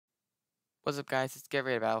What's up, guys? It's Get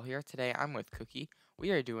Ready to Battle here. Today I'm with Cookie. We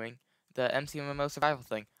are doing the Mcmmo survival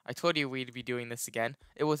thing. I told you we'd be doing this again.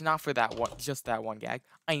 It was not for that one, just that one gag.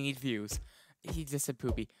 I need views. He just said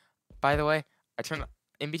poopy. By the way, I turned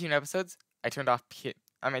in between episodes. I turned off turned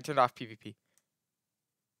off PvP.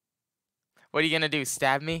 What are you gonna do?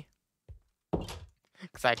 Stab me?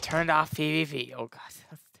 Cause I turned off PvP. Oh god,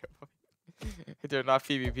 that's terrible. I turned off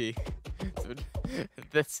PvP. So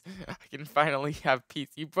this, I can finally have peace.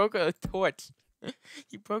 You broke a torch.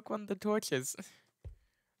 You broke one of the torches.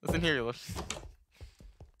 Listen here, look.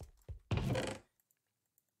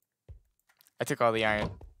 I took all the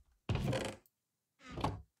iron.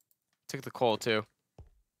 Took the coal too.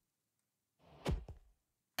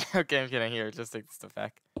 Okay, I'm kidding. Here, just take the stuff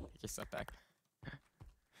back. Take your stuff back.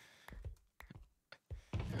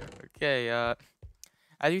 Okay,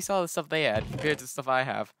 as you saw the stuff they had compared to the stuff I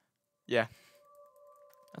have. Yeah.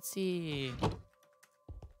 Let's see.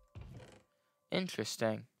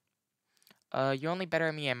 Interesting. You're only better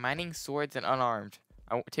at me at mining, swords, and unarmed.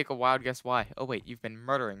 I won't take a wild guess why. Oh wait, you've been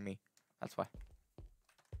murdering me. That's why.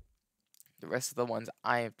 The rest of the ones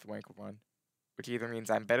I have to rank 1, which either means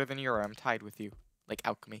I'm better than you or I'm tied with you, like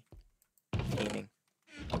alchemy, taming.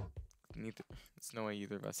 There's no way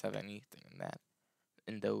either of us have anything in that.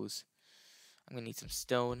 In those, I'm gonna need some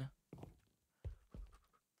stone.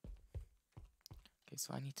 Okay,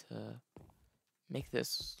 so I need to make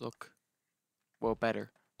this look, well,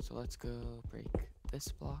 better. So let's go break this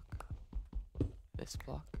block, this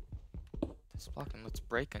block, this block, and let's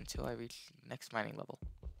break until I reach the next mining level.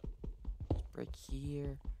 Break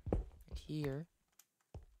here and here.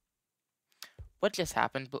 What just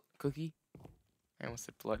happened, Cookie? I almost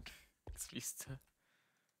said blood. Used to.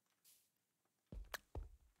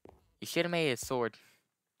 You should have made a sword.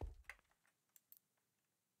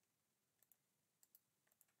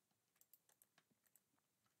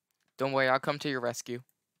 Don't worry, I'll come to your rescue.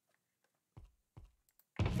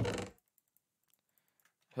 I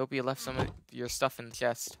hope you left some of your stuff in the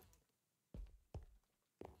chest.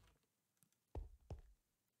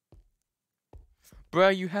 Bro,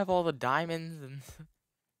 you have all the diamonds and...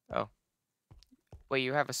 Oh. Wait,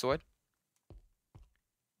 you have a sword?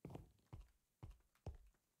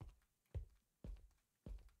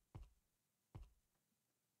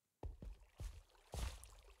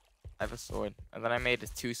 I have a sword. And then I made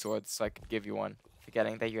 2 swords so I could give you one.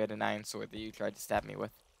 Forgetting that you had an iron sword that you tried to stab me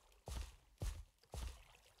with.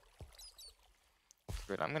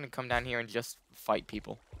 Good. I'm gonna come down here and just fight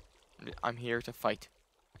people. I'm here to fight.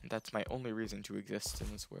 And that's my only reason to exist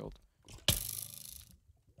in this world.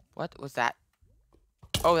 What was that?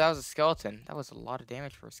 Oh, that was a skeleton. That was a lot of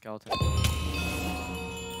damage for a skeleton.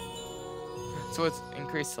 So it's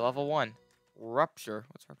increased to level 1. Rupture.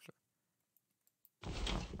 What's rupture? Oh,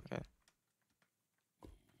 okay.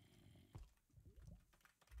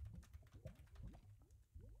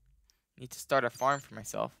 Need to start a farm for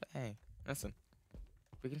myself. Hey, listen.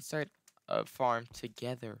 We can start a farm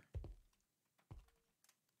together.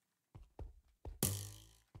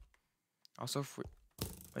 Also,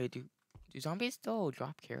 wait, do zombies still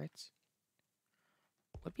drop carrots?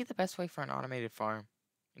 What'd be the best way for an automated farm?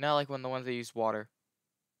 You know, like when the ones that use water.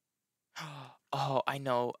 Oh, I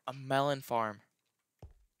know, a melon farm.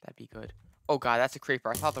 That'd be good. Oh god, that's a creeper.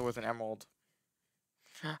 I thought there was an emerald.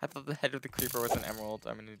 I thought the head of the creeper was an emerald.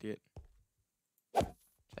 I'm an idiot.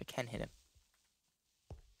 I can hit him.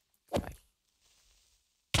 Bye.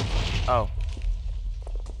 Oh.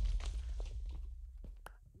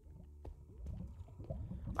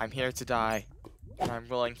 I'm here to die, and I'm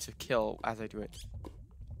willing to kill as I do it.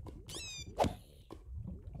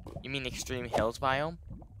 You mean extreme hills biome?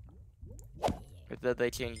 Or did they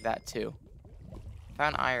change that too?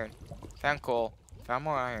 Found iron, found coal, found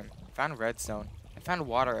more iron, found redstone, I found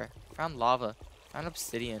water, found lava, found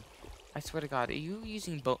obsidian. I swear to God, are you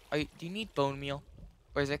using do you need bone meal?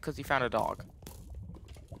 Or is it because you found a dog?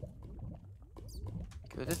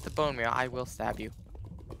 If it's the bone meal, I will stab you.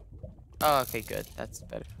 Oh, okay, good. That's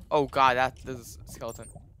better. Oh god, there's a skeleton.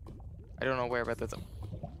 I don't know where, but there's a...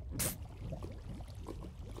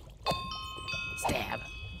 Stab!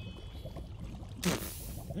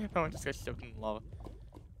 That one just got shoved in the lava.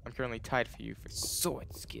 I'm currently tied for you for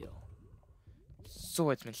sword skill.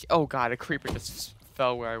 Swordsmanship. Oh god, a creeper just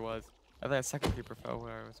fell where I was. I thought a second creeper fell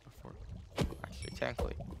where I was before. Actually,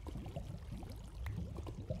 technically.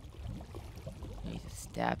 I need to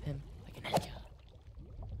stab him like a ninja.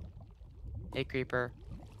 Hey, creeper.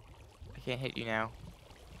 I can't hit you now.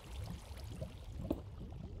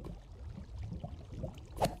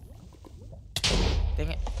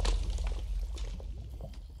 Dang it.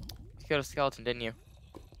 You killed a skeleton, didn't you?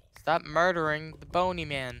 Stop murdering the bony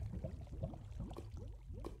man.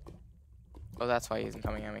 Oh, that's why he isn't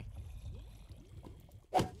coming at me.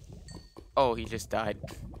 Oh, he just died.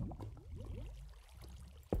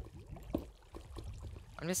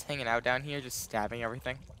 I'm just hanging out down here, just stabbing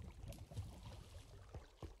everything.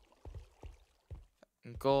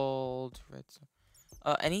 Gold, redstone.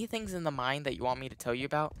 Any things in the mine that you want me to tell you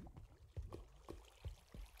about?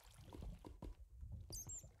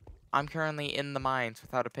 I'm currently in the mines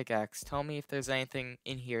without a pickaxe. Tell me if there's anything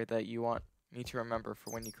in here that you want me to remember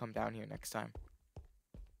for when you come down here next time.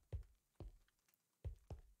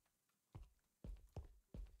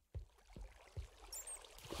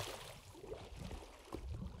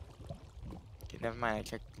 Okay, never mind. I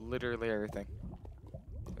checked literally everything.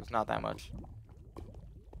 It was not that much.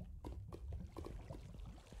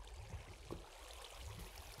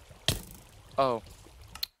 Oh.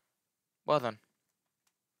 Well then.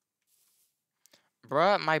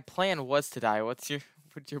 Bruh, my plan was to die. What's your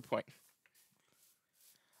point?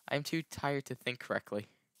 I'm too tired to think correctly.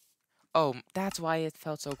 Oh, that's why it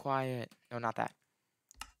felt so quiet. No, not that.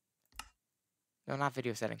 No, not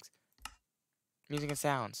video settings. Music and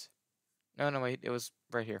sounds. No, wait. It was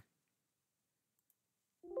right here.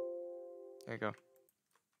 There you go.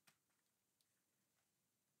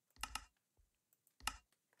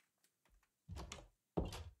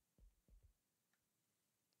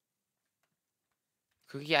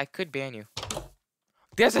 Cookie, I could ban you.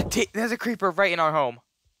 There's a creeper right in our home.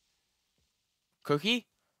 Cookie,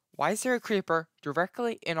 why is there a creeper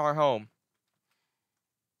directly in our home?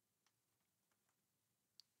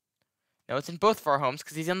 No, it's in both of our homes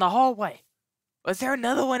because he's in the hallway. Was there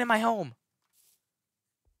another one in my home?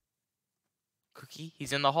 Cookie,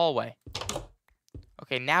 he's in the hallway.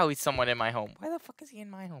 Okay, now he's someone in my home. Why the fuck is he in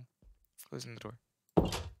my home? Closing the door.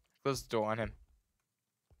 Close the door on him.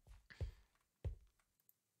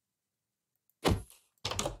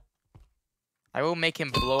 I will make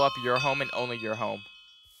him blow up your home and only your home.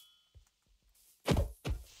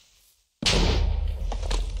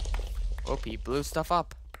 Oh, he blew stuff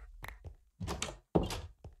up.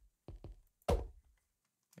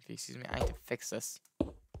 If he sees me, I need to fix this.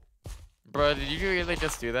 Bro, did you really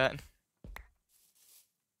just do that?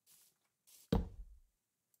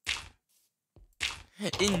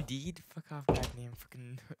 Indeed. Fuck off, goddamn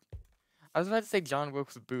fucking. I was about to say John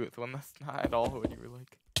Wilkes Booth when that's not at all what you were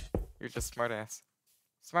like. You're just smartass.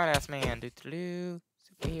 Smartass man. Doo-doo-doo.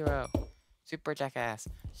 Superhero. Super jackass.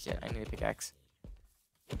 Shit, I need a pickaxe.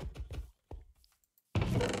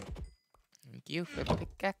 Thank you for the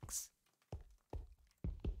pickaxe.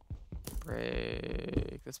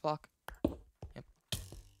 Break this block. Yep.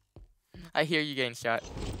 I hear you getting shot.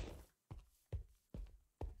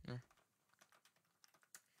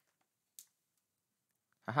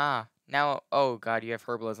 Haha. Now, oh god, you have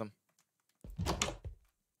herbalism.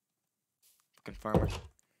 Fucking farmer.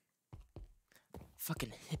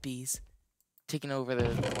 Fucking hippies. Taking over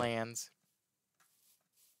the lands.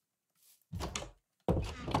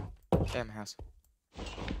 Damn house.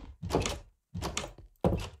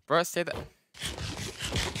 Bro, say that.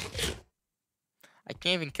 I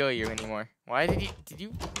can't even kill you anymore. Why did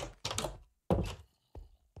you?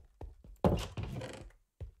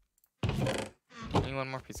 I need one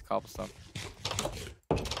more piece of cobblestone.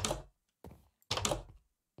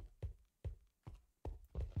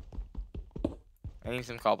 I need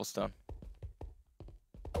some cobblestone.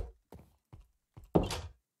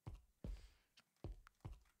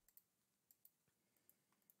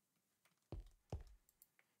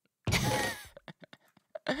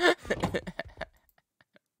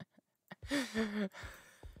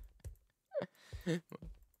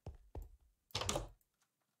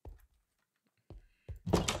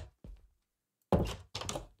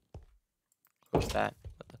 Close that.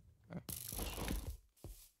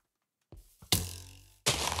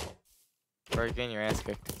 Bro, you're getting your ass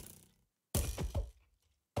kicked.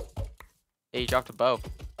 Hey, you dropped a bow.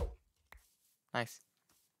 Nice.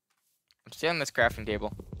 I'm stealing this crafting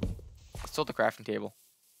table. I stole the crafting table.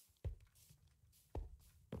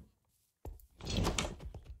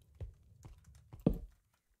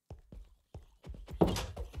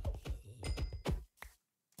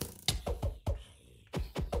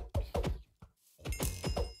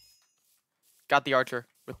 Got the archer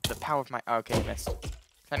with the power of my. Oh, okay, I missed.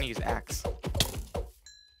 Trying to use axe.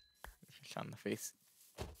 Shot in the face.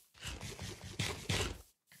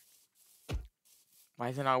 Why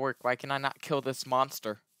does it not work? Why can I not kill this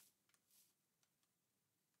monster?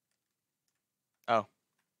 Oh.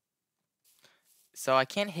 So I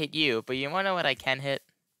can't hit you, but you wanna know what I can hit?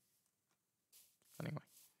 Anyway.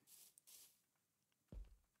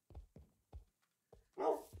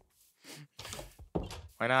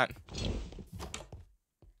 Why not?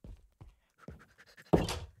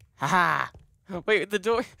 Haha! Wait, the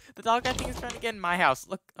door, the dog I think is trying to get in my house.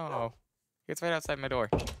 Look, oh, it's right outside my door.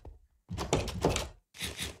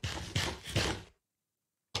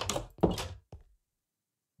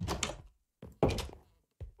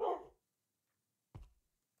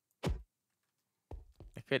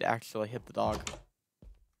 I could actually hit the dog.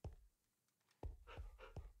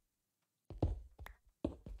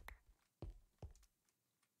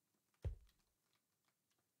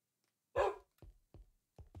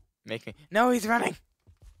 Make me. No, he's running.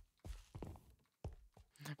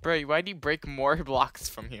 Bro, why do you break more blocks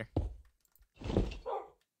from here?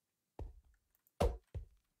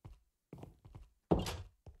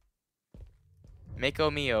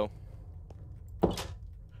 Mcmmo.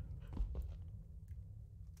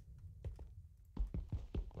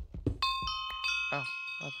 Oh,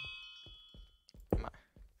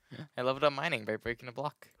 I leveled up mining by breaking a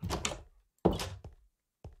block.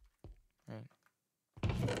 Right.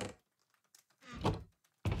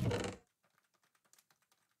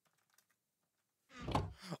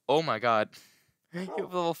 Oh my god. You have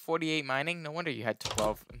level 48 mining? No wonder you had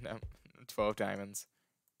 12, no, 12 diamonds.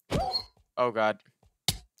 Oh god.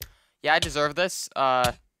 Yeah, I deserve this.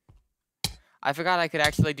 I forgot I could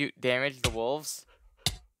actually do damage to wolves.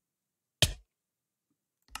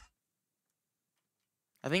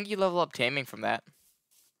 I think you level up taming from that.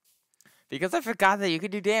 Because I forgot that you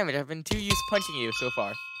could do damage. I've been too used to punching you so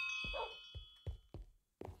far.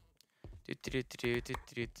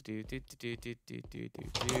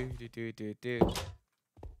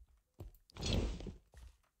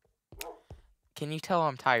 Can you tell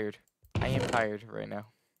I'm tired? I am tired right now.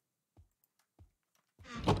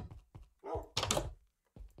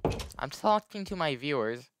 I'm talking to my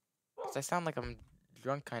viewers. Because I sound like I'm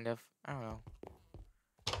drunk, kind of. I don't know.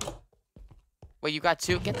 Wait, you got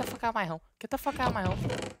two? Get the fuck out of my home. Get the fuck out of my home.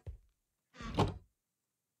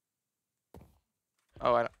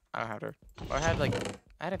 Oh, I don't have dirt. Oh, I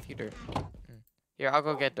had a few dirt. Here, I'll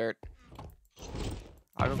go get dirt.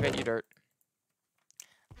 I'll go get you dirt.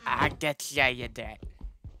 I get ya, you dirt.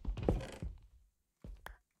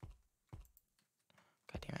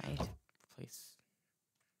 God damn it, I need to place.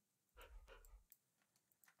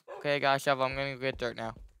 Okay, I got a shovel. I'm gonna go get dirt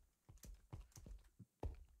now.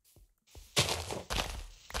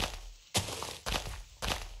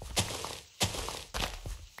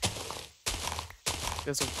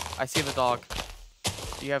 I see the dog.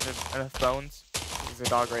 Do you have enough bones? There's a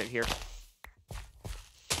dog right here.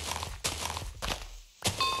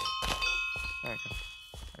 There you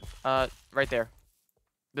go. Right there.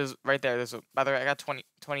 Right there. By the way, I got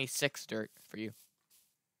 26 dirt for you.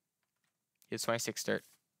 Here's 26 dirt.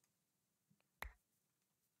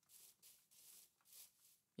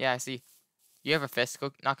 Yeah, I see. You have a fist.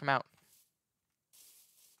 Go knock him out.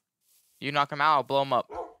 You knock him out, I'll blow him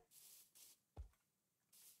up.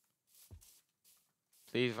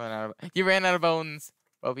 Please run out of... You ran out of bones.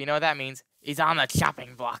 Well, you know what that means. He's on the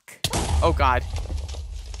chopping block. Oh, God.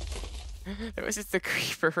 There was just a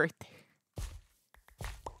creeper right there.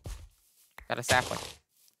 Got a sapling.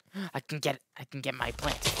 I can get my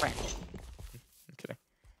plant friend. Okay.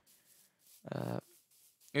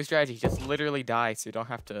 New strategy. Just literally die so you don't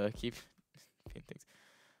have to keep doing things.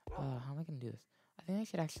 How am I gonna do this? I think I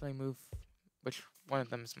should actually move. Which one of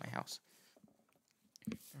them is my house?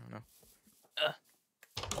 I don't know.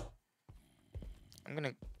 I'm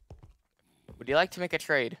gonna... Would you like to make a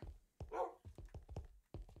trade?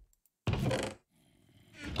 Let's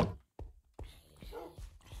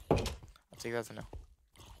see if he doesn't know.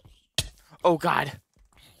 Oh, God!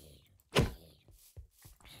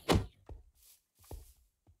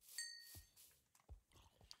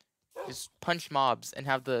 Just punch mobs and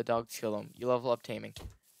have the dogs kill them. You level up taming.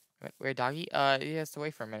 Where doggy? He has to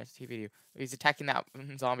wait for a minute to TPD. He's attacking that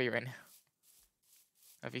zombie right now.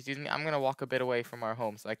 If he sees me, I'm gonna walk a bit away from our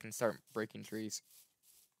home so I can start breaking trees.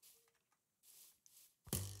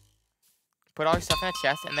 Put all your stuff in a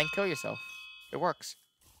chest and then kill yourself. It works.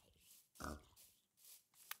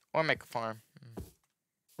 Or make a farm.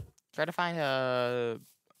 Try to find a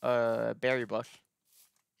berry bush.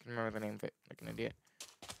 I can remember the name of it, like an idiot.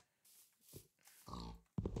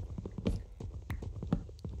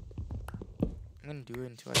 I'm gonna do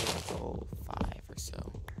it until I get level 5 or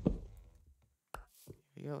so.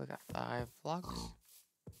 Here we go, we got 5 blocks.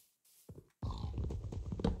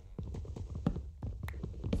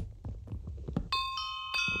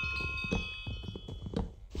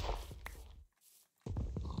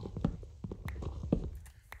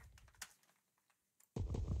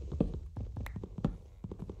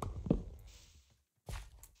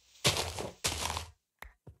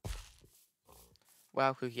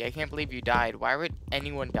 Wow, Cookie, I can't believe you died. Why would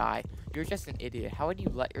anyone die? You're just an idiot. How would you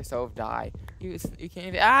let yourself die? You can't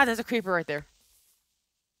even... Ah, there's a creeper right there.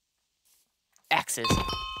 Axes.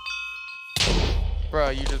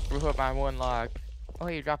 Bro, you just blew up my one log. Oh,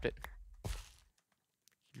 hey, you dropped it.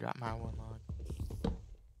 You dropped my one log.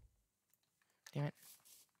 Damn it.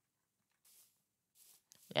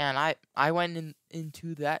 Yeah, and I went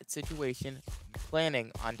into that situation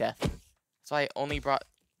planning on death. So I only brought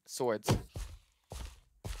swords.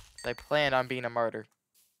 I planned on being a martyr.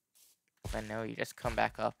 But no, you just come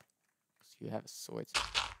back up. Because you have swords.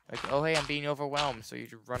 Like, oh hey, I'm being overwhelmed, so you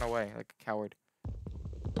should run away like a coward.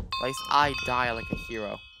 At least I die like a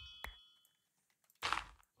hero.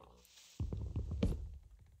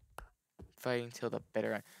 Fighting till the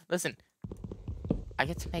bitter end. Listen, I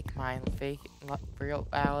get to make my fake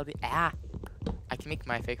reality. Ah! I can make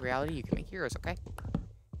my fake reality, you can make yours, okay?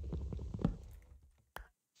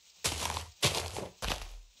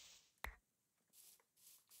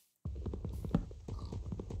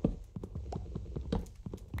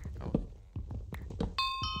 Oh.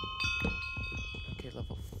 Okay,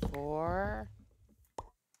 level 4.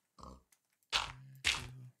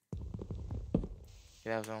 Okay,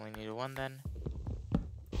 that was only needed 1 then.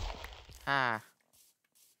 Ah.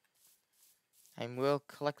 I will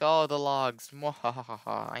collect all the logs.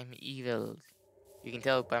 Mwahahaha, I'm evil. You can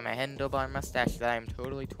tell by my handlebar mustache that I'm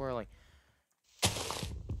totally twirling.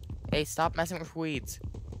 Hey, stop messing with weeds.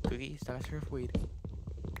 Cookie, stop messing with weed.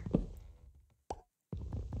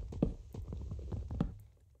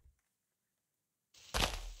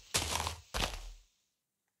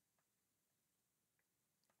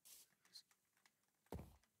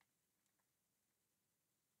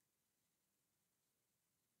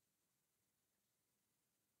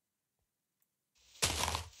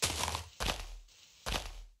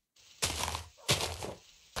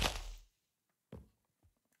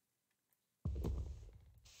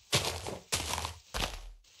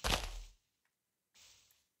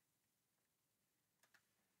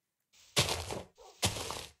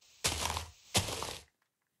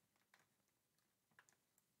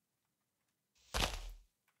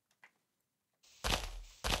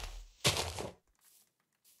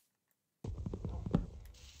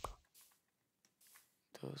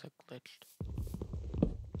 Those are glitched.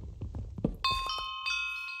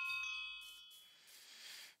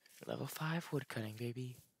 Level 5 woodcutting,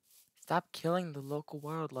 baby. Stop killing the local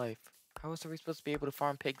wildlife. How else are we supposed to be able to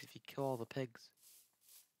farm pigs if you kill all the pigs?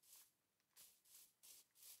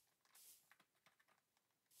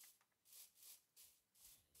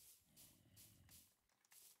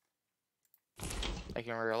 Like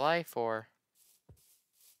in real life, or...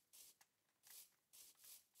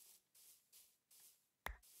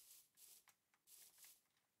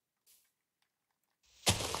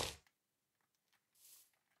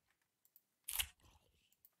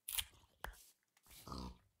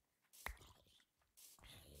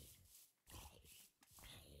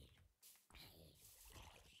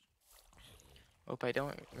 Hope I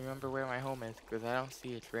don't remember where my home is, because I don't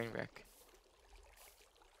see a train wreck.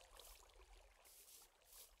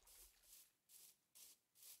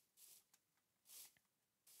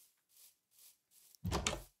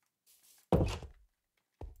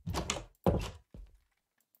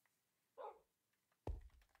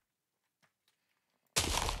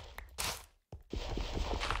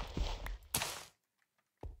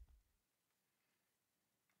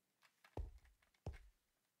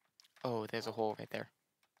 Oh, there's a hole right there.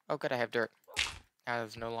 Oh good, I have dirt. Now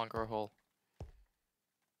there's no longer a hole.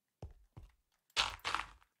 There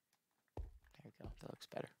we go, that looks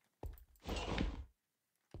better.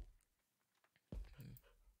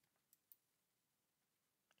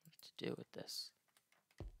 What to do with this?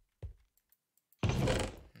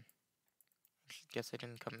 Guess I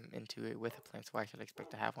didn't come into it with a plan, so why should I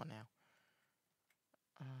expect to have one now?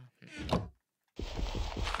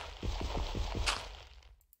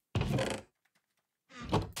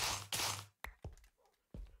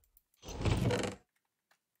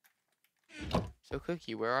 So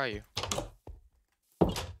Cookie, where are you?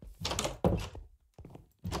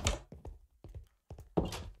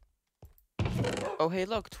 Oh hey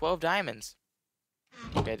look, 12 diamonds.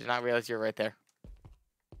 Okay, I did not realize you were right there.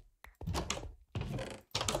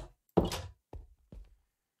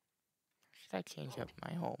 Should I change up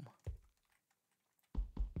my home?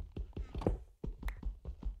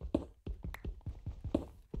 I'm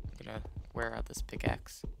gonna wear out this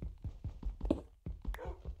pickaxe.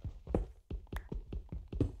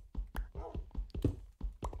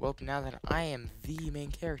 Well, now that I am the main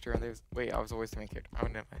character, and there's... Wait, I was always the main character. I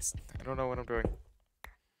don't know what I'm doing.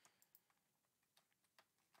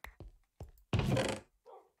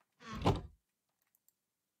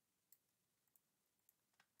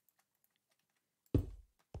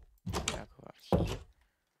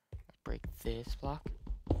 this block.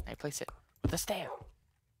 I place it with a stair.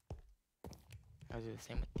 I'll do the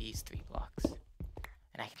same with these 3 blocks.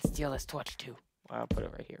 And I can steal this torch too. Well, I'll put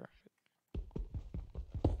it right here.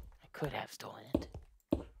 I could have stolen it.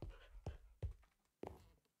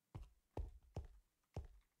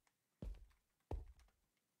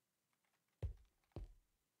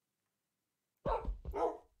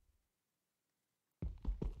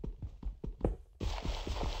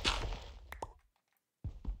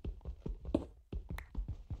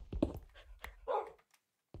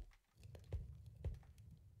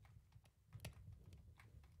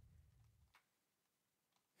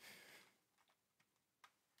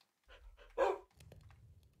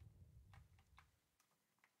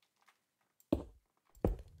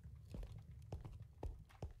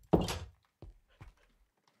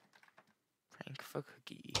 Prank for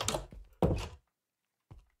Cookie.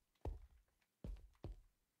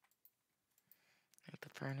 At the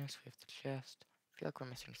furnace, we have the chest. I feel like we're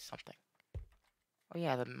missing something. Oh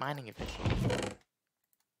yeah, the mining efficiency.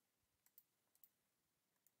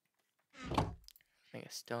 Make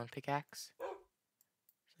a stone pickaxe. So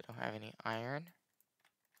I don't have any iron.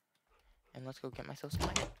 And let's go get myself some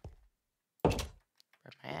iron.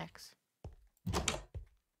 Grab my axe.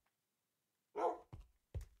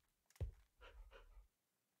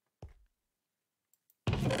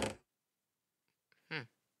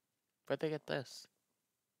 Where'd they get this?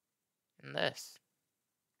 And this?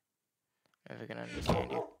 I'm never gonna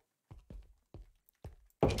understand you.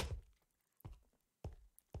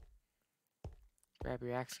 Grab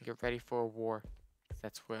your axe and get ready for a war. 'Cause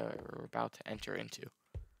that's where we're about to enter into.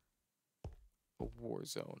 A war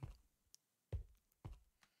zone.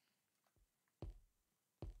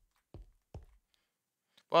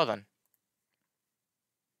 Well then.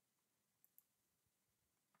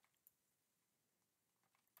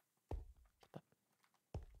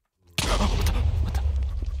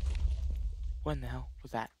 What in the hell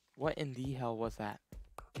was that? What in the hell was that?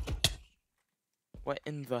 What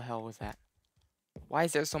in the hell was that? Why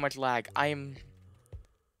is there so much lag? Why am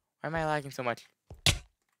I lagging so much?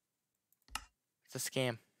 It's a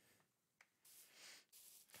scam.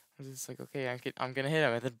 I was just like, okay, I'm gonna hit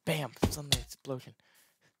him, and then bam, sudden explosion.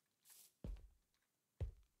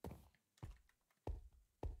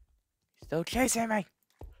 Still chasing me!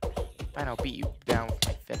 Fine, I'll beat you down with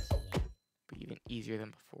my fist. Be even easier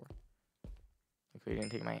than before. Okay,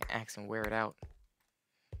 didn't take my axe and wear it out.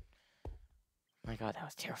 My god, that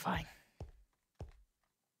was terrifying.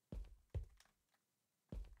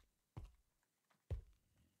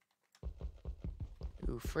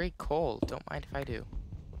 Ooh, free coal. Don't mind if I do.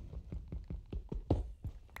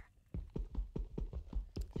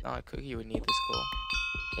 It's not like Cookie would need this coal.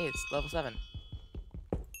 Hey, it's level 7.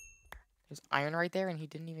 There's iron right there and he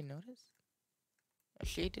didn't even notice?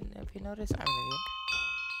 She didn't even notice? I'm an idiot.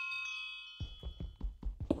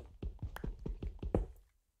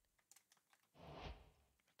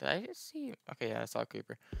 Did I just see? Okay, yeah, I saw a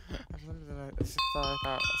creeper. I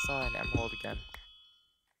saw an emerald again.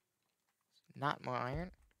 Not more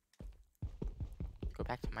iron. Go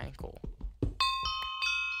back to mining coal.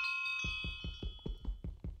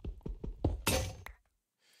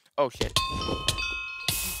 Oh shit.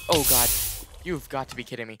 Oh god. You've got to be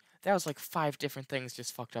kidding me. That was like 5 different things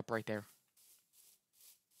just fucked up right there.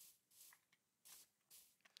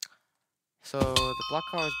 So the block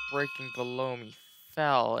car was breaking below me.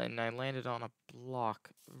 Fell and I landed on a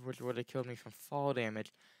block, which would have killed me from fall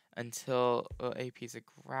damage until a piece of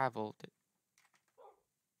gravel did.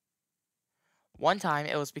 One time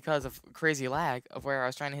it was because of crazy lag of where I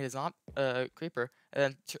was trying to hit his creeper, and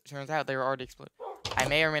then turns out they were already exploded. I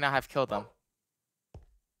may or may not have killed them.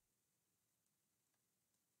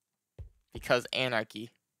 Because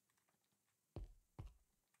anarchy.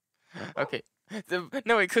 Okay.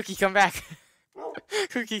 No, wait, Cookie, come back.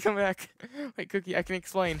 Cookie, come back. Wait, Cookie, I can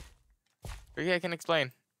explain. Cookie, I can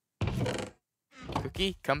explain.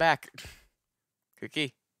 Cookie, come back.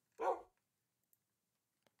 Cookie.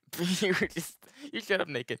 You shut up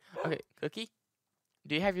naked. Okay, Cookie,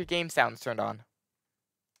 do you have your game sounds turned on?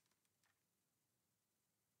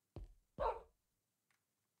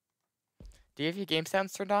 Do you have your game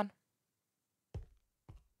sounds turned on?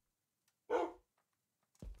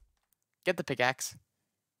 Get the pickaxe.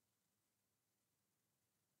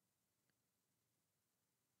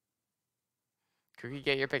 Cookie,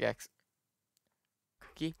 get your pickaxe.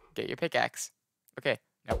 Cookie, get your pickaxe. Okay,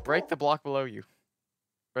 now break the block below you.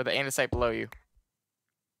 Or the andesite below you.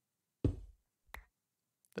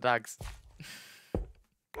 The dogs.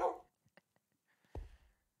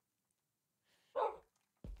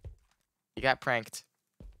 You got pranked.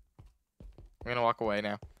 I'm gonna walk away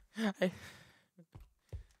now. I-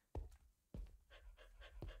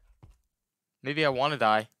 Maybe I want to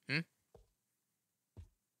die. Hmm?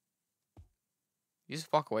 You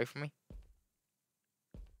just walk away from me?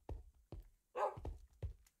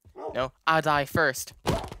 No, I'll die first.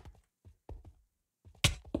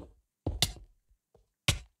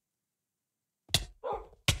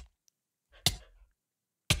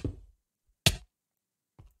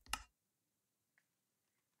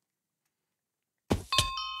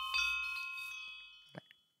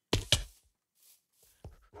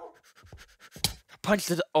 Punch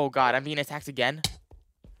the. Oh god, I'm being attacked again.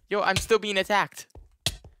 Yo, I'm still being attacked.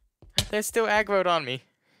 They're still aggroed on me.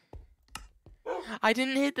 I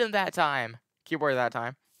didn't hit them that time. Keyboard that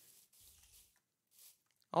time.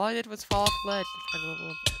 All I did was fall off the ledge.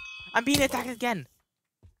 I'm being attacked again.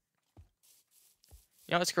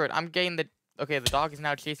 You know what? Screw it. I'm getting the. Okay, the dog is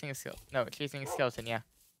now chasing a skeleton. No, chasing a skeleton. Yeah.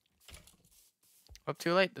 Oh,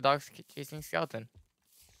 too late. The dog's chasing a skeleton.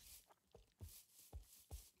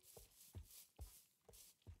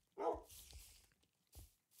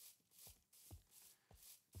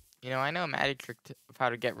 You know, I know a magic trick of how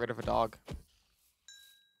to get rid of a dog.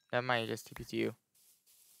 That might just TP to you.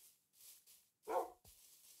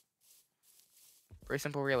 Very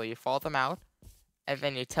simple, really. You follow them out, and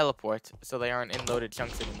then you teleport so they aren't in loaded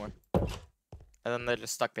chunks anymore. And then they're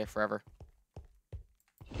just stuck there forever.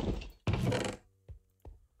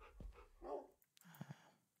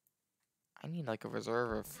 I need like a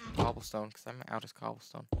reserve of cobblestone because I'm out of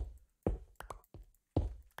cobblestone.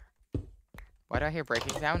 Why do I hear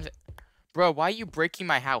breaking sounds? Bro, why are you breaking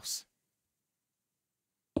my house?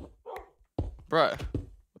 Bro,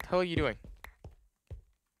 what the hell are you doing?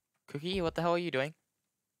 Cookie, what the hell are you doing?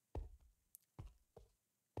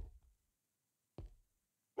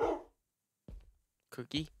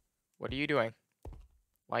 Cookie, what are you doing?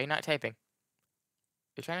 Why are you not typing?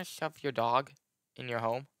 You're trying to shove your dog in your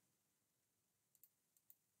home?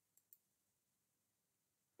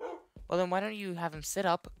 Well, then why don't you have him sit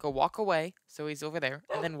up, go walk away, so he's over there,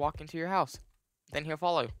 and then walk into your house. Then he'll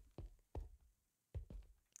follow.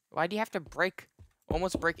 Why do you have to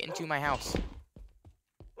almost break into my house?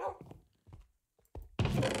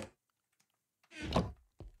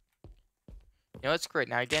 You know, it's great.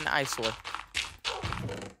 Now I get an eyesore.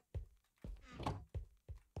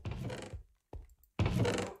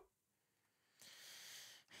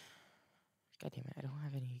 God damn it, I don't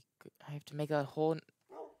have any. I have to make a whole.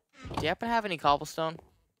 Do you happen to have any cobblestone?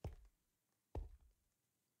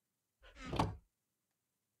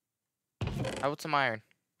 How about some iron?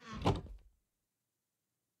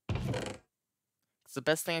 Cause the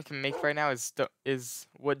best thing I can make right now is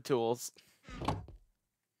wood tools.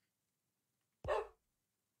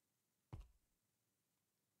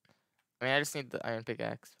 I mean, I just need the iron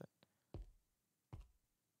pickaxe. But...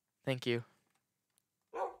 Thank you.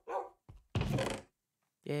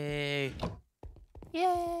 Yay!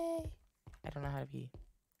 Yay! I don't know how to be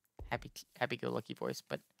happy-go-lucky voice,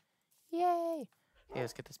 but yay! Okay,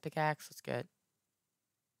 let's get this pickaxe. Let's get.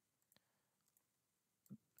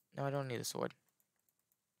 No, I don't need a sword.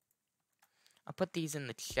 I'll put these in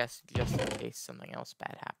the chest just in case something else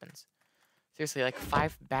bad happens. Seriously, like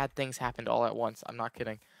 5 bad things happened all at once. I'm not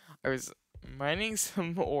kidding. I was mining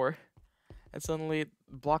some ore, and suddenly a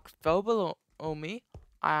block fell below me.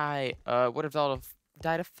 I would have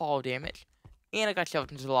died of fall damage, and I got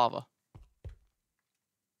shoved into the lava.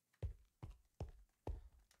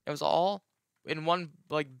 It was all in one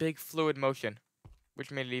like big fluid motion,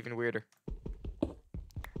 which made it even weirder.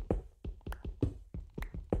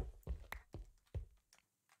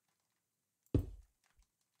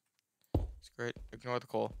 It's great. Ignore the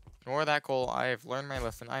coal. Ignore that coal. I have learned my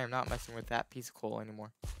lesson. I am not messing with that piece of coal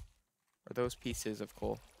anymore. Or those pieces of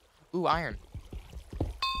coal. Ooh, iron.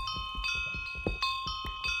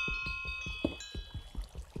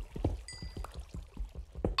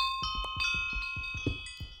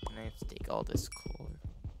 I need to take all this coal.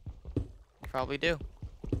 Probably do.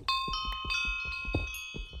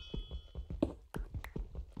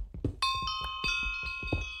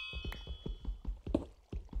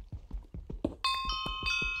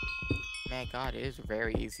 Man, God, it is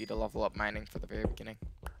very easy to level up mining for the very beginning.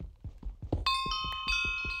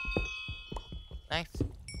 Nice.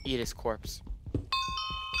 Eat his corpse.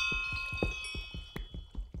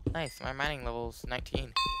 Nice, my mining level's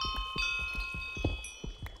 19.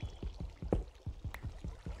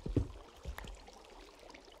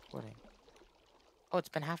 Recording. Oh, it's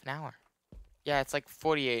been half an hour. Yeah, it's like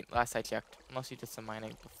 48 last I checked. Unless you did some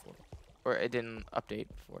mining before. Or it didn't update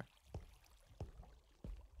before.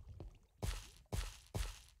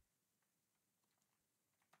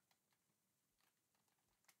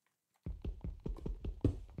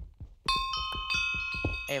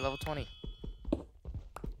 Hey, level 20.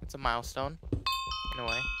 It's a milestone, in a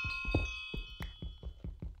way.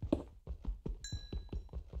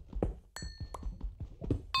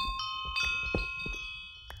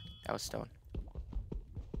 That was stone.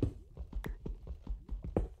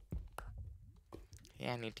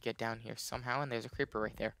 Yeah, I need to get down here somehow, and there's a creeper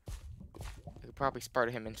right there. I could probably spart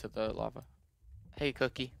him into the lava. Hey,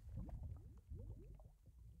 Cookie.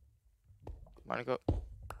 Wanna go?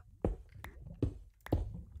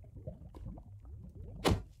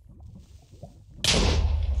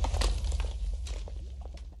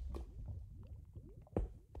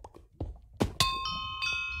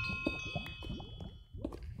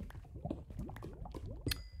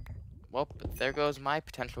 Well, there goes my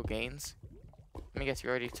potential gains. Let me guess, you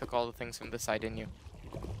already took all the things from this side, didn't you?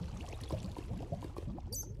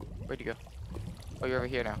 Where'd you go? Oh, you're over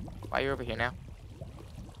here now. Why are you over here now?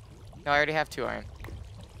 No, I already have 2 iron.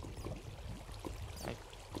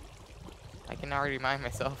 I can already mine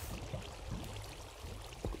myself.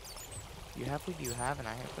 You have what you have, and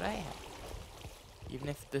I have what I have. Even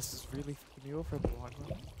if this is really fucking me over in the long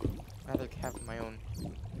run, I'd rather have my own.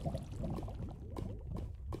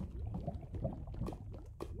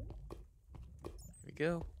 Here we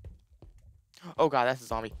go. Oh god, that's a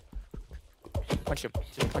zombie. Punch him.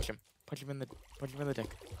 Just punch him. Punch him in the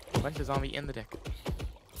dick. Punch the zombie in the dick.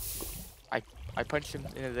 I punched him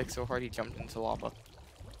in the dick so hard he jumped into lava.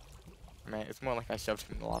 Man, it's more like I shoved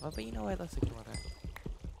him in the lava, but you know what? Let's ignore that.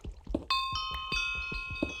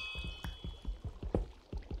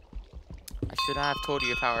 I should have told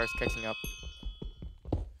you if I was catching up.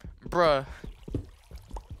 Bruh.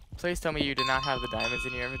 Please tell me you did not have the diamonds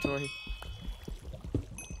in your inventory.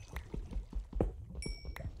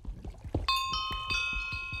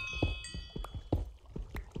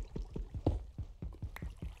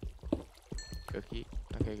 Cookie.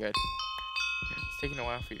 Okay, good. It's taking a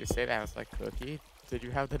while for you to say that. I was like, Cookie, did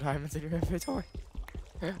you have the diamonds in your inventory?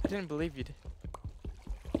 I didn't believe you did.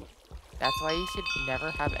 That's why you should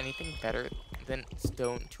never have anything better than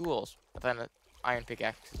stone tools. Other than an iron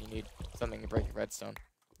pickaxe, because you need something to break redstone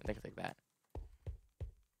and things like that.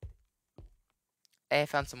 Hey, I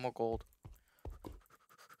found some more gold.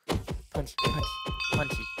 Punch, punch,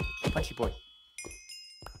 punchy, punchy boy.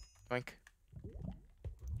 Boink.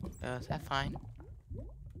 Is that fine?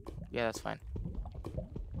 Yeah, that's fine.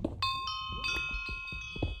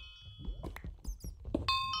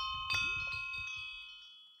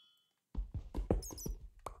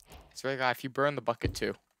 Swear to God, if you burn the bucket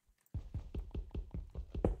too.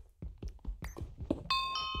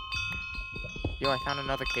 Yo, I found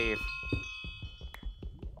another cave.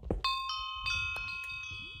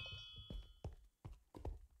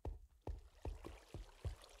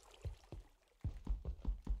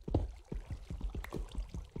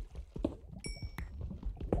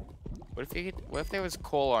 What if there was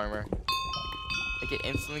coal armor? Like it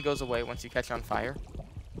instantly goes away once you catch on fire.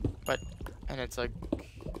 And it's like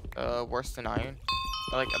worse than iron.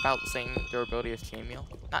 Or like about the same durability as chainmail.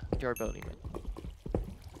 Not durability, but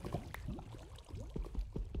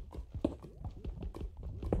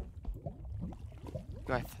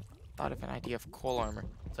yo, I thought of an idea of coal armor.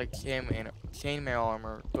 It's like chainmail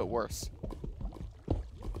armor, but worse.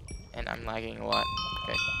 And I'm lagging a lot.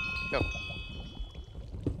 Okay, go.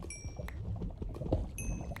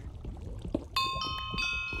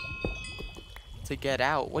 To get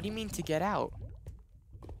out? What do you mean to get out?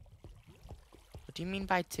 What do you mean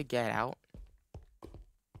by to get out?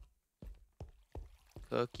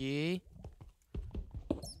 Cookie?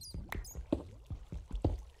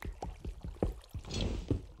 These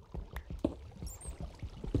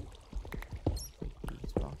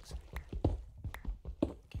blocks.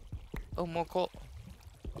 Oh, more coal.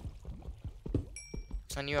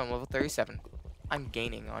 It's on you, I'm level 37. I'm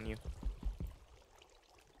gaining on you.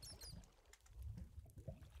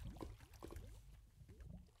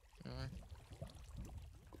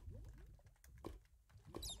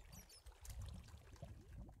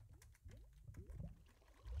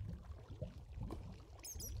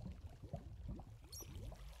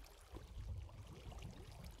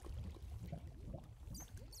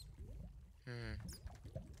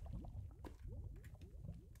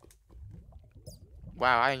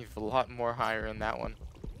 Wow, I have a lot more higher in that one.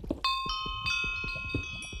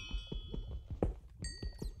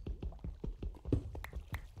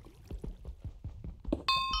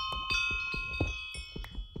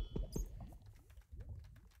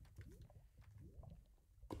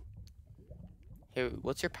 Hey,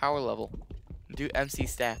 what's your power level? Do MC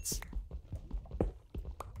stats.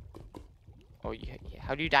 Oh, yeah,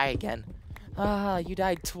 how do you die again? Ah, you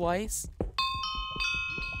died twice?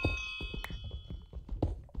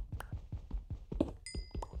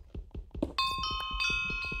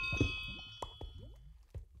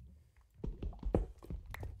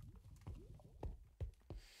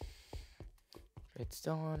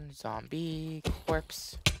 Stone, zombie,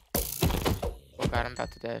 corpse. Oh god, I'm about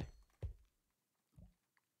to die.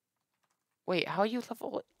 Wait, how are you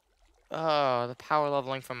level? Oh, the power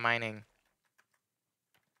leveling from mining.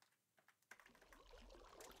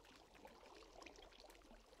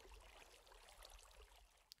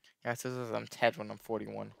 Yeah, it says I'm Ted when I'm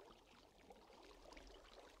 41.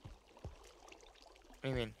 What do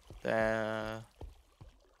you mean? Wait,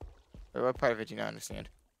 what part of it do you not understand?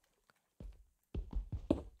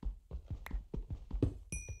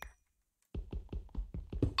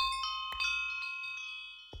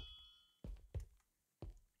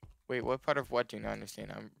 Wait, what part of what do you not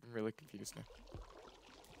understand? I'm really confused now.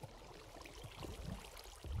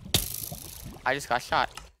 I just got shot.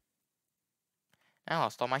 And I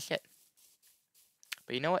lost all my shit.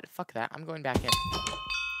 But you know what? Fuck that. I'm going back in.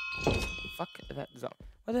 Fuck that zone.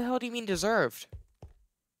 What the hell do you mean deserved?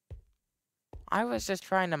 I was just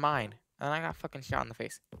trying to mine. And I got fucking shot in the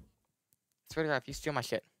face. Swear to God, if you steal my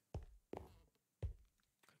shit.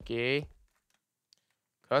 Cookie.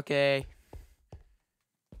 Cookie.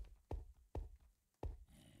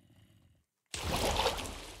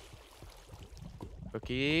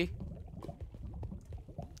 Cookie.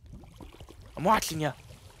 I'm watching you.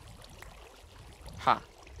 Ha.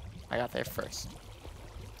 I got there first.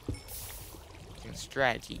 Using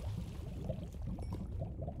strategy.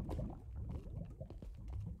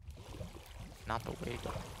 Not the way to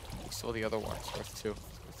go. We saw the other ones first too.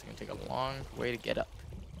 So it's gonna take a long way to get up.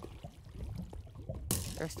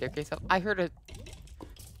 Is there a staircase up? I heard a...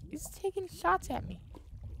 He's taking shots at me.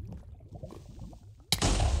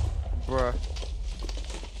 Bruh.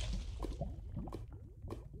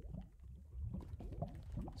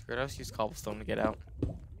 Screw it, I'll just use cobblestone to get out.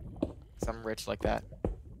 Cause I'm rich like that.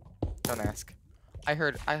 Don't ask. I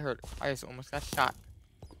heard. I just almost got shot.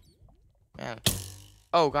 Man.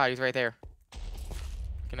 Oh god, he's right there.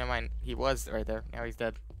 Okay, never mind. He was right there. Now he's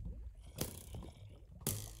dead.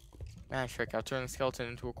 Man, trick. I'll turn the skeleton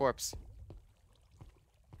into a corpse.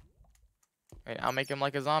 Wait, I'll make him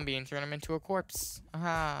like a zombie and turn him into a corpse.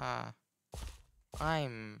 Aha.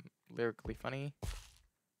 I'm lyrically funny.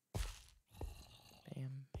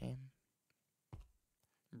 Bam, bam.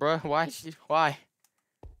 Bruh, why?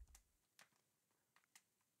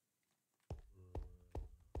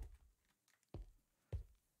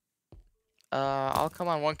 I'll come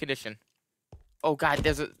on one condition. Oh god,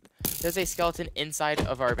 there's a skeleton inside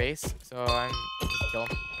of our base, so I'm just kill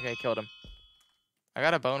him. Okay, killed him. I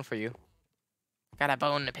got a bone for you. Got a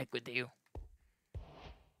bone to pick with you.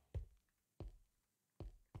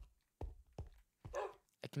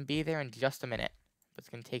 I can be there in just a minute, but it's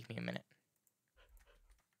gonna take me a minute.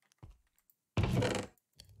 Grab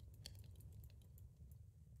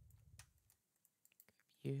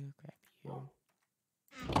you.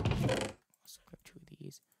 Also grab 2 of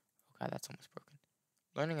these. Oh god, that's almost broken.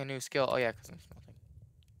 Learning a new skill. Oh yeah, because I'm smelting.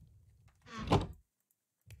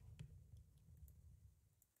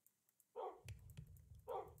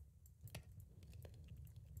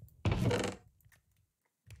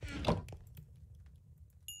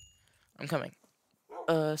 I'm coming.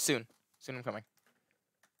 Soon. Soon I'm coming.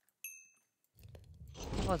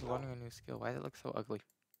 I was learning a new skill. Why does it look so ugly?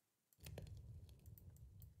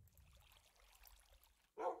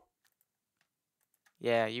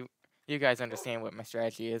 Yeah, you guys understand what my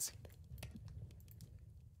strategy is.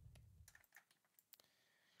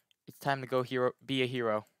 It's time to go be a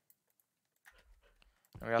hero.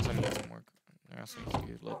 And we also need some more. We also need to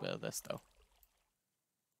do a little bit of this though.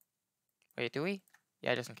 Wait, do we?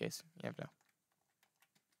 Yeah, just in case. You never know.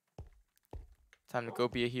 Time to go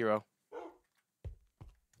be a hero.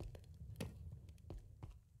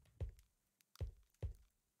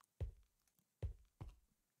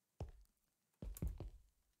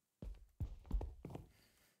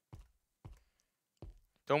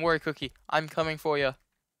 Don't worry, Cookie. I'm coming for you.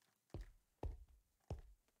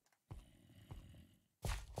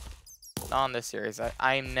 Not on this series.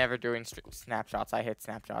 I'm never doing snapshots. I hate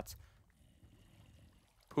snapshots.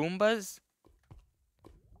 Poombas?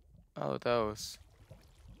 Oh, those.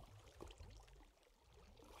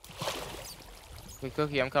 Okay,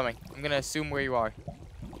 Cookie, I'm coming. I'm gonna assume where you are,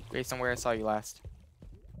 based on where I saw you last.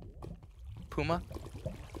 Puma?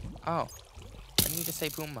 Oh. I need to say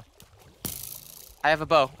Puma. I have a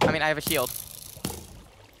bow. I mean, I have a shield.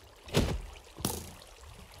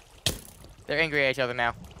 They're angry at each other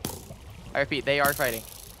now. I repeat, they are fighting.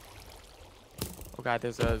 Oh god,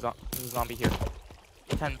 there's a zombie here.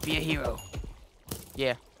 Time to be a hero.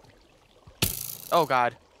 Yeah. Oh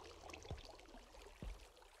god.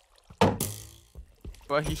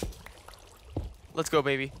 Buddy. Let's go,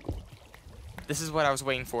 baby. This is what I was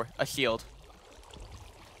waiting for. A shield.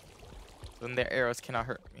 Then their arrows cannot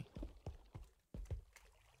hurt me.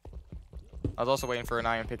 I was also waiting for an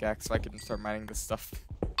iron pickaxe so I could start mining this stuff.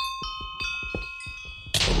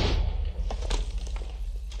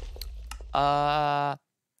 I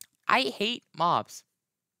hate mobs.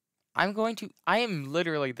 I am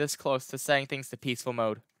literally this close to setting things to peaceful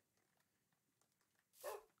mode.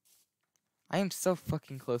 I am so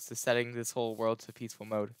fucking close to setting this whole world to peaceful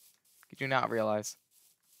mode. You do not realize.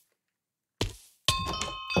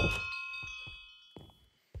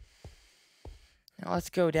 Now let's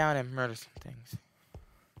go down and murder some things.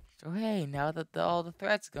 So hey, now that all the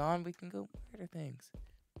threats gone, we can go murder things.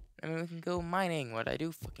 I mean, we can go mining. What I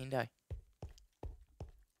do? Fucking die.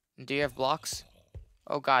 Do you have blocks?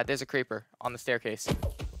 Oh god, there's a creeper on the staircase.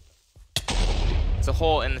 There's a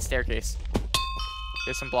hole in the staircase.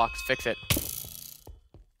 There's some blocks. Fix it.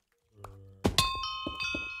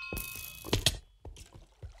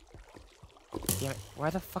 Damn it.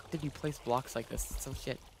 Why the fuck did you place blocks like this? It's so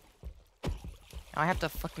shit. Now I have to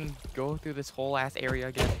fucking go through this whole ass area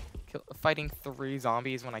again. Fighting 3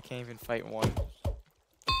 zombies when I can't even fight 1.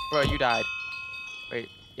 Bro, you died. Wait.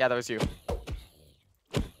 Yeah, that was you.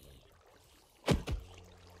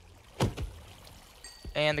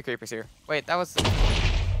 And the creeper's here. Wait, that was...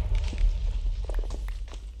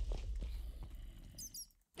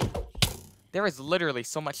 There was literally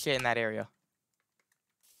so much shit in that area.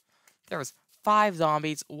 There was 5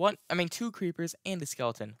 zombies, 2 creepers, and a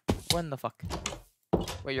skeleton. What in the fuck?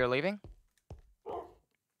 Wait, you're leaving?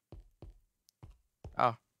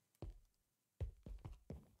 Oh.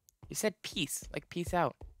 You said peace. Like, peace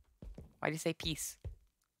out. Why'd you say peace?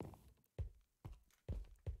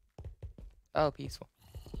 Oh, peaceful.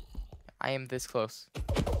 I am this close.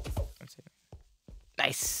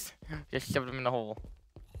 Nice. Just shoved him in the hole.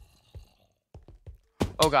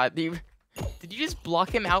 Oh god, did you just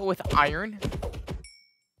block him out with iron?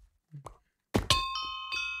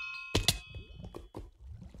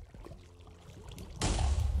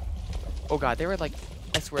 Oh god, they were like,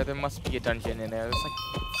 I swear there must be a dungeon in there. There's like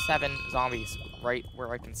 7 zombies right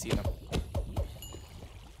where I can see them.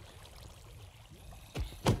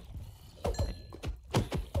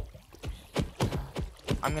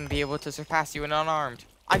 I'm gonna be able to surpass you in unarmed.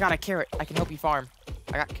 I got a carrot. I can help you farm.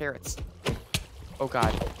 I got carrots. Oh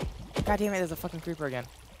god. God damn it, there's a fucking creeper again.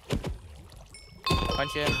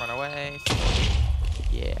 Punch him, run away.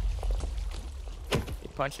 Yeah. You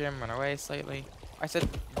punch him, run away slightly. I said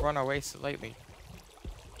run away slightly.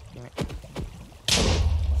 Damn it.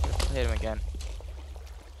 Hit him again.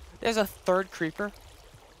 There's a 3rd creeper.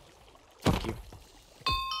 Fuck you.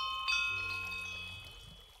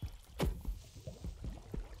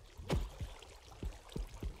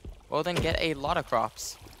 Well then get a lot of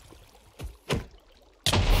crops.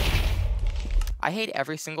 I hate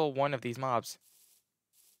every single one of these mobs.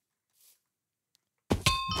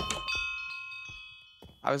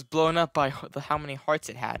 I was blown up by how many hearts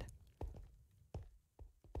it had.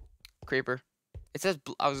 Creeper. It says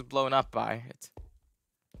I was blown up by it.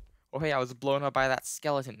 Oh hey, I was blown up by that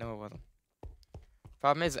skeleton. No, it wasn't.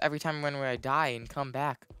 Problem is, every time when I die and come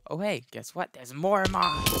back, oh hey, guess what? There's more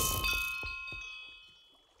mobs.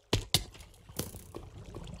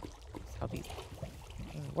 How these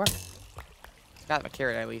work? Got my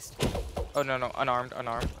carrot at least. Oh no, unarmed.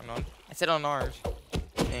 I said unarmed.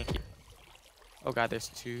 Thank you. Oh god, there's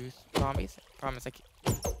 2 zombies. Promise I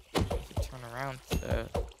should turn around to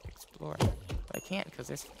explore. But I can't because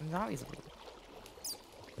there's fucking zombies over there.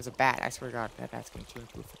 There's a bat. I swear to god, that bat's gonna turn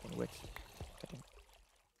into a fucking witch.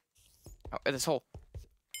 Oh, this hole.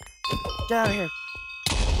 Get out of here.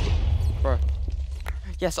 Bro.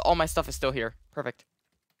 Yes, all my stuff is still here. Perfect.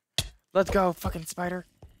 Let's go, fucking spider.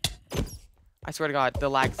 I swear to god, the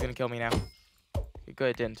lag's gonna kill me now. Okay, good,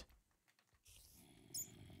 it didn't.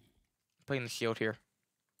 I'm putting the shield here.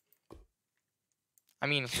 I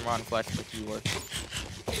mean, from rotten flesh, like you were.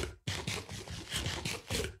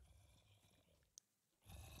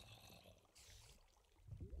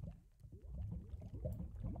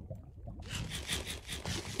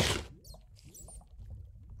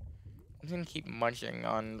 I'm gonna keep munching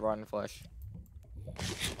on rotten flesh.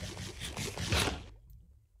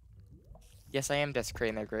 Yes, I am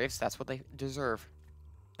desecrating their graves. That's what they deserve.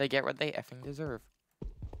 They get what they effing deserve.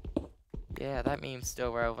 Yeah, that meme's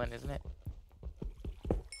still relevant, isn't it?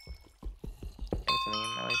 I think it's a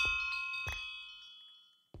meme, at least.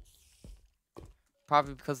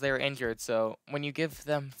 Probably because they were injured, so when you give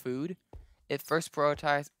them food, it first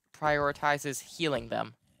prioritizes healing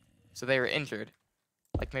them. So they were injured.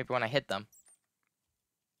 Like maybe when I hit them.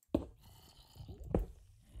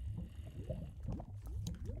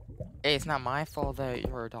 Hey, it's not my fault that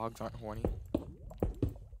your dogs aren't horny.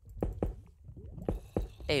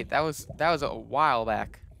 Hey, that was a while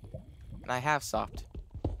back. And I have stopped.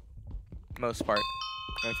 Most part.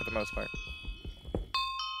 I mean, for the most part.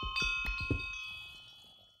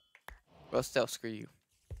 Well, still, screw you.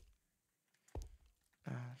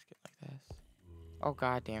 Let's get like this. Oh,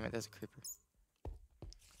 god damn it, there's a creeper.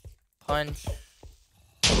 Punch.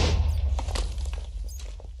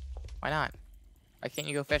 Why not? Why can't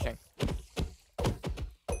you go fishing?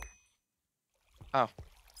 Oh.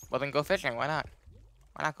 Well, then go fishing. Why not?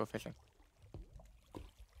 Why not go fishing?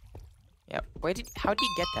 Yep. How did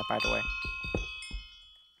you get that, by the way?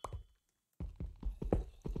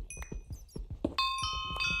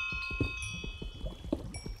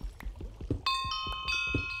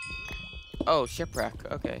 Oh,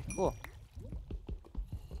 shipwreck. Okay, cool.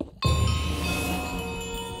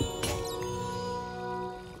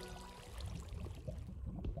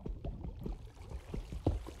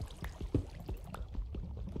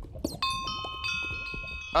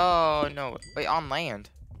 Oh, no. Wait, on land.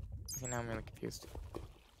 Okay, now I'm really confused.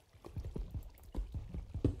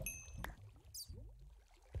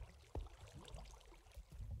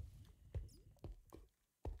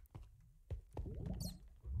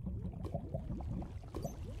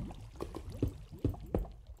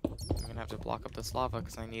 I'm gonna have to block up this lava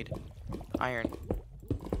because I need iron.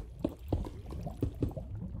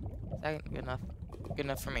 Is that good enough? Good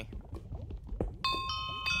enough for me.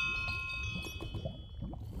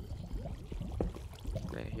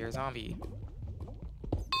 Great, here's a zombie.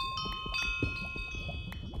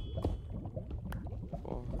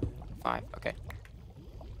 4, 5, okay.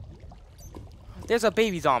 There's a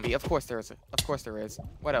baby zombie. Of course there is. Of course there is.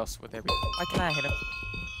 What else would there be? Why can't I hit him?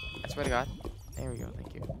 I swear to God. There we go.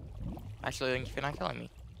 Thank you. Actually, thank you for not killing me.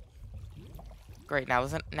 Great. Now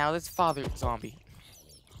this father zombie.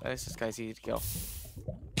 This guy's easy to kill.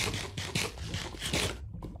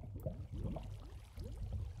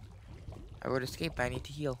 I would escape, but I need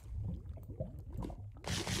to heal.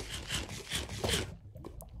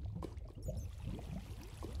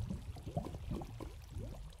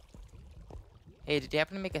 Hey, did you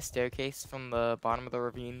happen to make a staircase from the bottom of the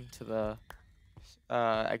ravine to the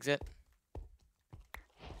exit?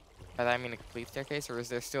 By that I mean a complete staircase, or is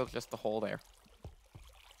there still just the hole there?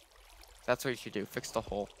 That's what you should do. Fix the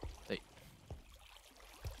hole.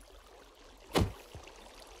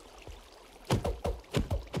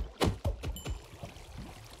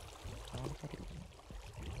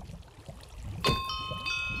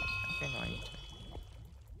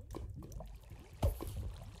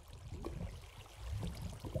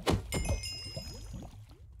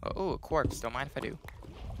 Oh, a corpse. Don't mind if I do.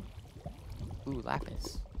 Ooh,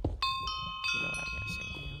 lapis. You know what I'm gonna say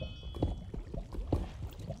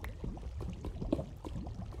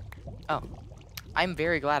now. Oh. I'm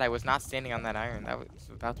very glad I was not standing on that iron. That was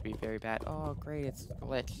about to be very bad. Oh, great. It's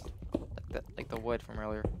glitched. Like the wood from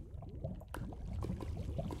earlier.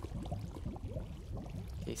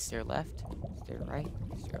 Okay, steer left. Steer right.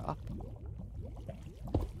 Steer up.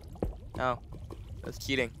 No. That's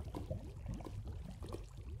cheating.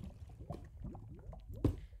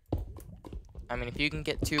 I mean, if you can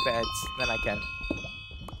get 2 beds, then I can.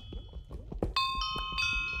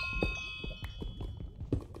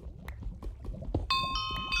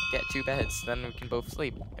 Get 2 beds, then we can both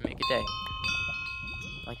sleep and make a day.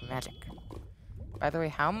 Like magic. By the way,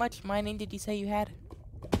 how much mining did you say you had?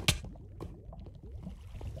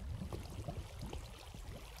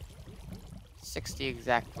 60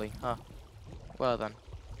 exactly, huh? Well then.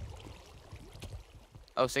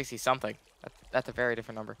 Oh, 60 something. That's a very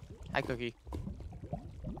different number. Hi, Cookie.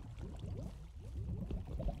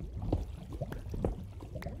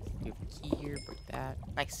 Do the key here, break that.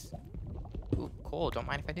 Nice. Ooh, cool. Don't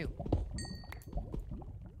mind if I do.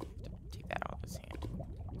 Take that out of his hand.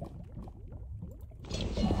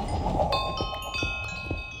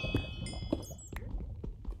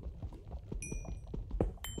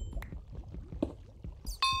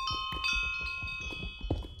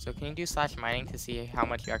 So can you do slash mining to see how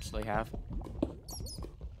much you actually have?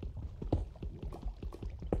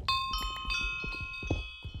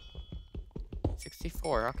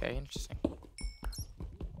 Okay, interesting.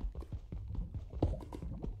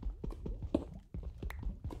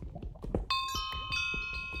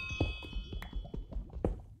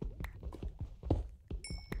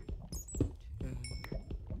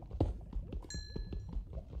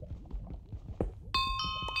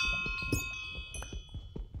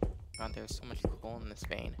 God, there's so much coal in this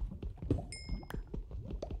vein.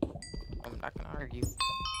 I'm not gonna argue.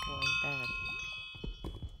 Coal ain't bad.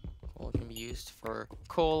 Coal can be used for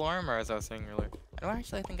coal armor, as I was saying earlier. I don't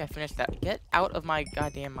actually think I finished that. Get out of my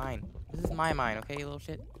goddamn mine. This is my mine, okay, you little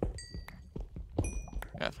shit?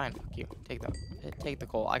 Fine, fuck you. Take the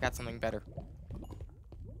coal. I got something better. I'm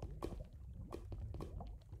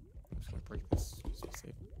just gonna break this. So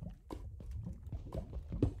safe.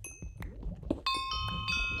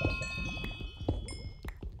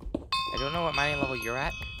 I don't know what mining level you're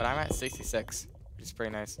at, but I'm at 66, which is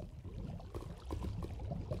pretty nice.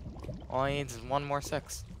 All I need is one more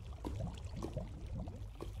 6.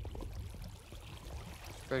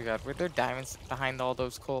 Good God, were there diamonds behind all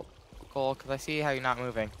those coal? Because I see how you're not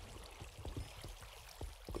moving.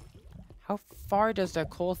 How far does that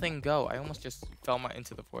coal thing go? I almost just fell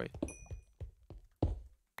into the void.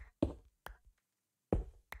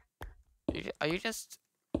 Are you just...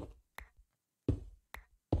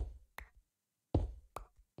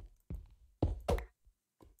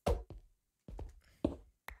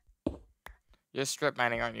 You're strip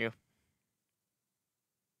mining, aren't you?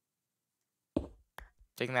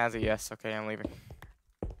 Taking that as a yes. Okay, I'm leaving.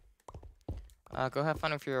 Go have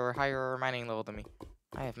fun if you're higher mining level than me.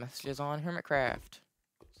 I have messages on Hermitcraft.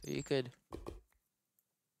 So you could...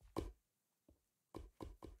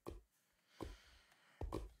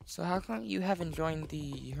 So how come you haven't joined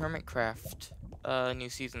the Hermitcraft new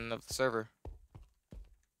season of the server?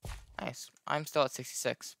 Nice. I'm still at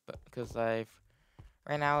 66, but because I've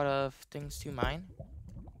ran out of things to mine.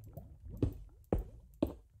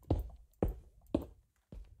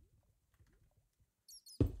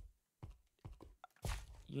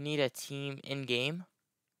 You need a team in-game?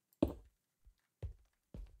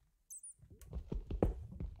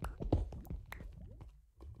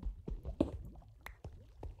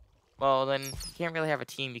 Well, then you can't really have a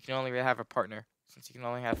team. You can only really have a partner, since you can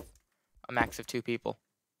only have a max of 2 people.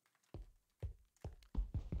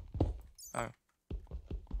 Oh.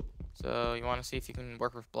 So, you want to see if you can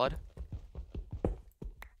work with blood?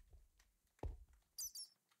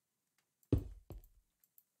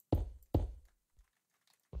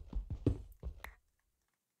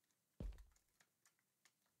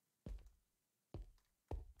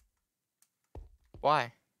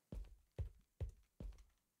 Why?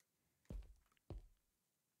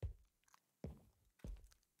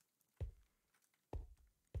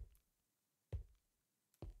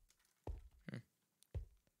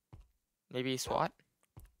 Maybe SWAT?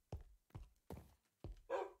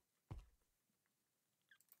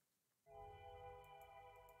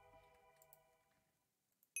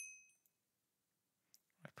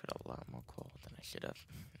 I put a lot more coal than I should have.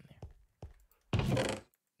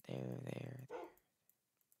 There.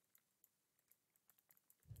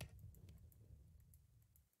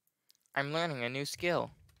 I'm learning a new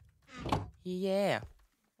skill. Yeah.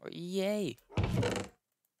 Or yay.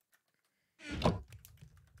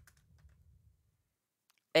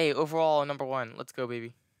 Hey, overall, number 1. Let's go,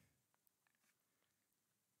 baby.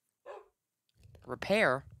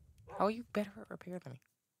 Repair? How are you better at repair than me?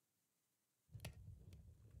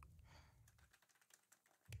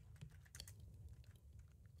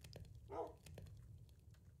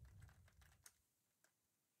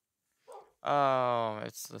 Oh,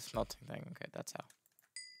 it's the smelting thing. Okay, that's how.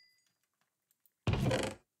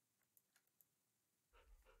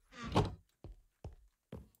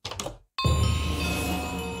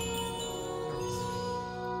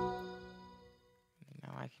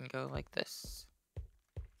 Now I can go like this.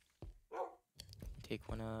 Take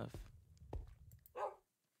one of...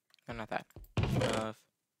 No, not that. One of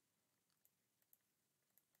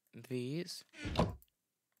these.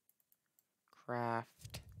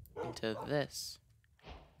 Craft into this.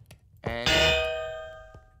 And...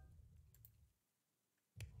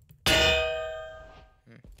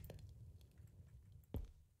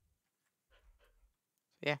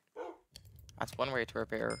 Yeah. That's one way to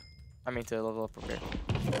repair. To level up repair.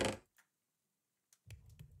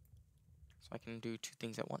 So I can do 2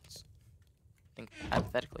 things at once. Think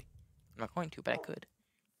hypothetically. I'm not going to, but I could.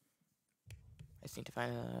 I just need to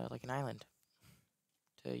find like an island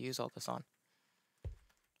to use all this on.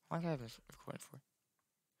 How long have I been recording for?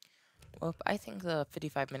 Well, I think the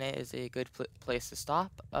 55-minute is a good place to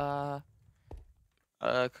stop.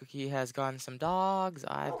 Cookie has gotten some dogs.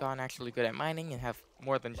 I've gotten actually good at mining and have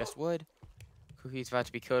more than just wood. Cookie's about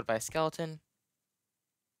to be killed by a skeleton.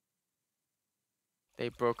 They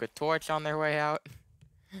broke a torch on their way out.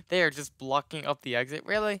 They are just blocking up the exit.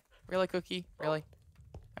 Really? Really, Cookie? Really?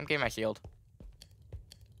 I'm getting my shield.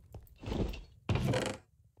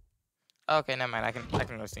 Okay, never mind. I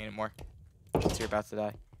can go see anymore. Since you're about to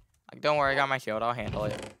die. Like, don't worry, I got my shield. I'll handle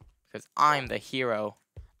it. Because I'm the hero.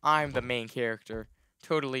 I'm the main character.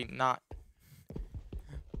 Totally not.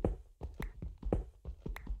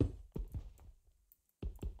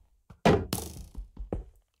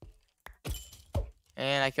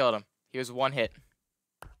 And I killed him. He was 1 hit.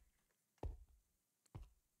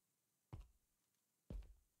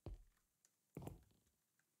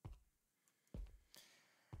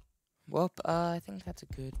 Well, I think that's a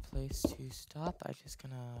good place to stop. I just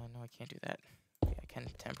gonna... No, I can't do that. Yeah, I can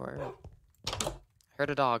temporarily. I heard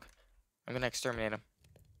a dog. I'm gonna exterminate him.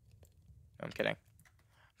 No, I'm kidding.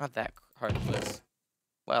 Not that hard for this.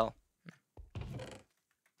 Well.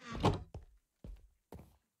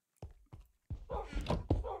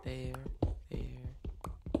 There.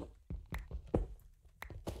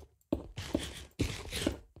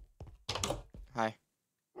 Hi.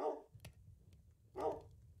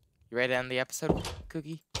 You ready to end the episode,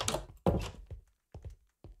 Cookie?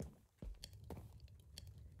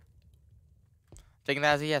 Taking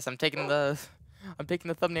that as a yes. I'm taking the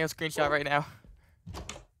thumbnail screenshot right now.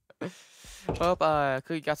 Well,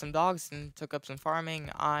 Cookie got some dogs and took up some farming.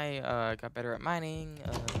 I got better at mining,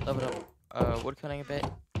 leveled up wood cutting a bit.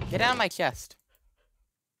 Get out of my chest.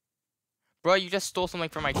 Bro, you just stole something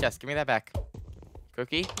from my chest. Give me that back.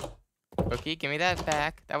 Cookie? Cookie, give me that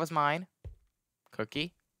back. That was mine.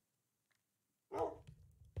 Cookie?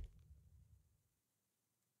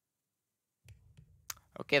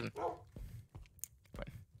 Okay then. But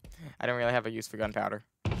I don't really have a use for gunpowder.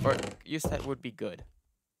 Or use that would be good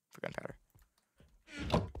for gunpowder.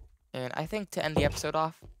 And I think to end the episode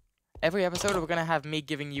off, every episode we're gonna have me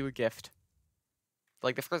giving you a gift.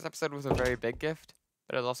 Like the first episode was a very big gift,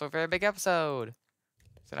 but it was also a very big episode.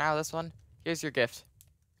 So now this one, here's your gift.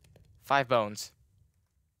 5 bones.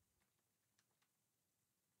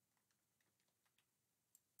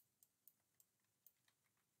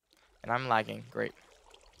 And I'm lagging. Great.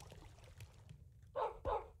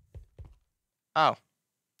 Oh.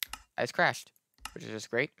 I just crashed, which is just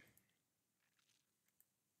great.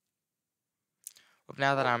 But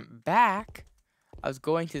now that I'm back, I was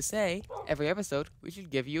going to say, every episode, we should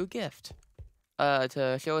give you a gift.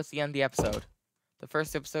 To show us the end of the episode. The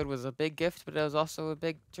first episode was a big gift, but it was also a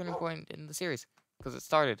big turning point in the series. Because it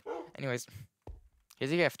started. Anyways,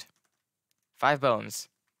 here's a gift. 5 bones.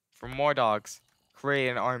 For more dogs. Create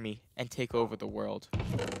an army and take over the world.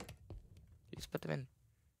 You just put them in.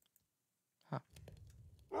 Huh.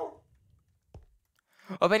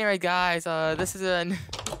 Oh, but anyway, guys, this has been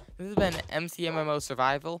Mcmmo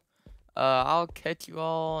Survival. I'll catch you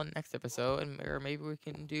all next episode, or maybe we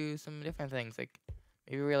can do some different things, like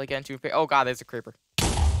maybe really get into. Oh God, there's a creeper.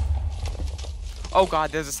 Oh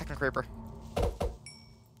God, there's a second creeper.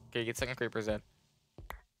 Okay, get second creepers in.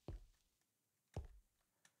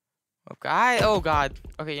 Okay. Oh God.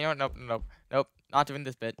 Okay, you know what? Nope. Not doing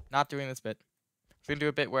this bit. I'm gonna do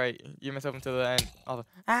a bit where I give myself until the end.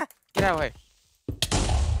 Get out of the way.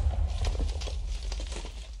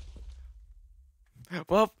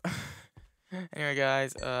 Well, anyway,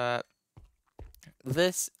 guys,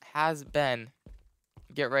 this has been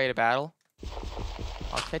Get Ready to Battle.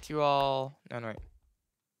 I'll catch you all. No, wait.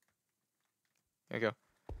 There we go.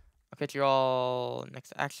 I'll catch you all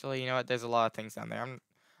next. Actually, you know what? There's a lot of things down there.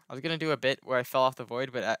 I was gonna do a bit where I fell off the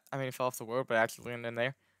void, but fell off the world, but I actually landed in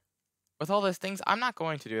there. With all those things, I'm not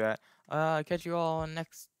going to do that. I'll catch you all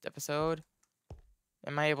next episode.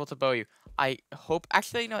 Am I able to bow you? I hope.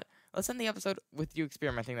 Actually, you know what? Let's end the episode with you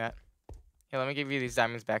experimenting that. Here, let me give you these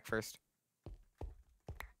diamonds back first.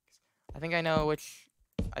 I think I know which.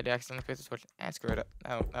 I did accidentally place the switch and screw it up.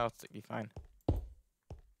 That'll be fine.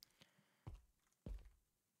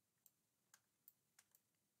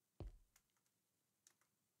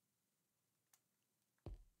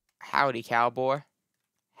 Howdy, cowboy.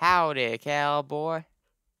 Howdy, cowboy.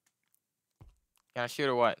 Gonna shoot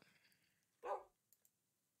or what?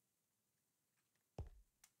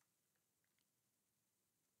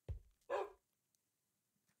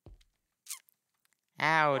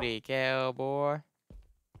 Howdy, cowboy.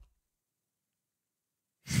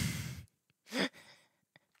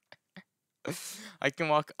 I can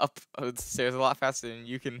walk up the stairs a lot faster than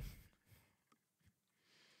you can.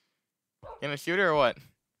 Gonna shoot her or what?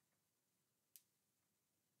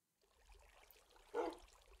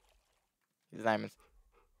 These diamonds.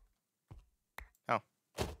 Oh.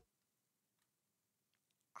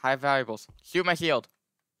 High valuables. Shoot my shield.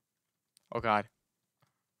 Oh God.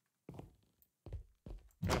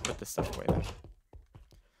 I'm gonna put this stuff away then.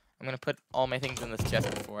 I'm gonna put all my things in this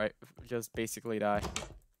chest before I just basically die.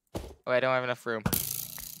 Oh, I don't have enough room.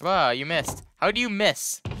 Bruh, you missed. How do you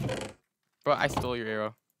miss? Bruh, I stole your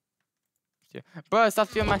arrow. Bruh, stop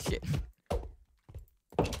stealing my shit.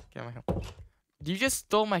 Get out my home. You just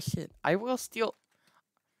stole my shit. I will steal.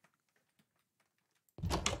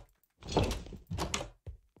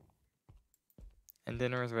 And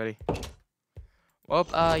dinner is ready. Well,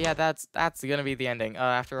 yeah, that's gonna be the ending.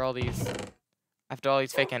 After all these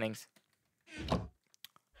fake endings.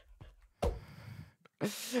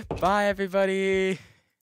 Bye, everybody.